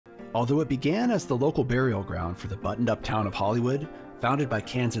Although it began as the local burial ground for the buttoned-up town of Hollywood, founded by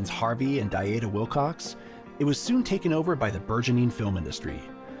Kansans Harvey and Dieta Wilcox, it was soon taken over by the burgeoning film industry.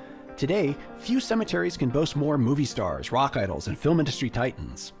 Today, few cemeteries can boast more movie stars, rock idols, and film industry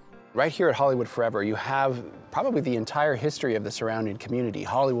titans. Right here at Hollywood Forever, you have probably the entire history of the surrounding community,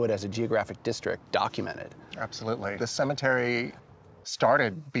 Hollywood as a geographic district, documented. Absolutely. The cemetery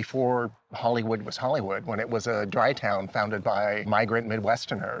started before Hollywood was Hollywood, when it was a dry town founded by migrant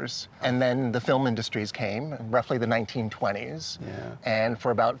Midwesterners. And then the film industries came, roughly the 1920s. Yeah. And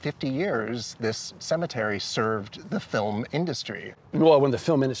for about 50 years, this cemetery served the film industry. Well, when the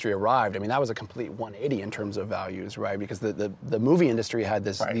film industry arrived, I mean, that was a complete 180 in terms of values, right? Because the movie industry had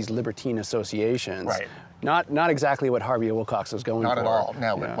these libertine associations. Right. Not exactly what Harvey Wilcox was going for. Not at all.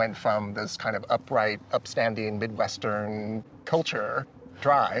 No, Yeah. It went from this kind of upright, upstanding Midwestern culture,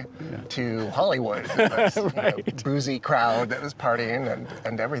 dry, to Hollywood. This, Right. Boozy crowd that was partying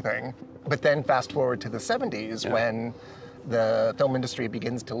and everything. But then fast forward to the 70s when the film industry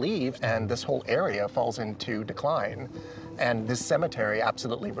begins to leave and this whole area falls into decline. And this cemetery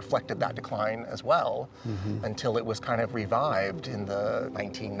absolutely reflected that decline as well, until it was kind of revived in the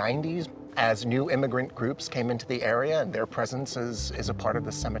 1990s as new immigrant groups came into the area, and their presence is a part of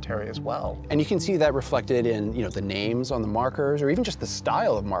the cemetery as well. And you can see that reflected in, the names on the markers, or even just the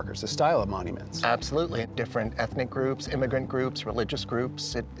style of markers, the style of monuments. Absolutely. Different ethnic groups, immigrant groups, religious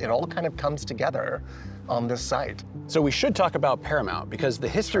groups, it all kind of comes together on this site. So we should talk about Paramount, because the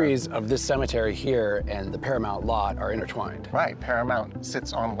histories of this cemetery here and the Paramount lot are intertwined. Right. Paramount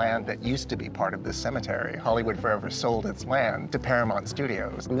sits on land that used to be part of this cemetery. Hollywood Forever sold its land to Paramount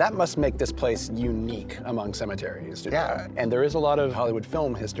Studios. And that must make this place unique among cemeteries. Yeah. And there is a lot of Hollywood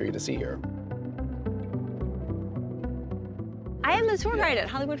film history to see here. I am the tour guide at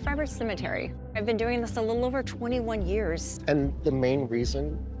Hollywood Forever Cemetery. I've been doing this a little over 21 years. And the main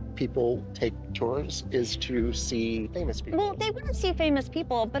reason people take tours is to see famous people. Well, they want to see famous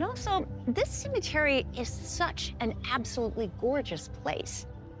people, but also this cemetery is such an absolutely gorgeous place.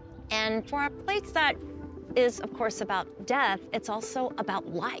 And for a place that is, of course, about death, it's also about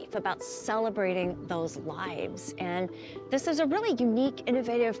life, about celebrating those lives. And this is a really unique,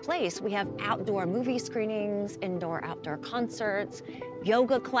 innovative place. We have outdoor movie screenings, indoor-outdoor concerts,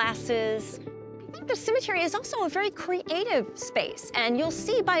 yoga classes. I think the cemetery is also a very creative space, and you'll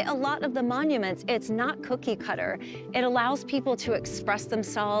see by a lot of the monuments, it's not cookie cutter. It allows people to express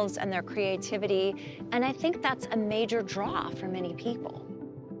themselves and their creativity, and I think that's a major draw for many people.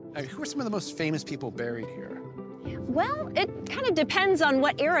 Who are some of the most famous people buried here? Well, it kind of depends on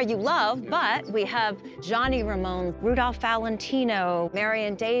what era you love, but we have Johnny Ramone, Rudolph Valentino,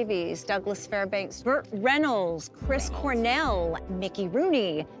 Marion Davies, Douglas Fairbanks, Burt Reynolds, Chris Cornell, Mickey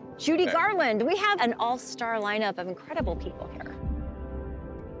Rooney, Judy Garland. We have an all-star lineup of incredible people here.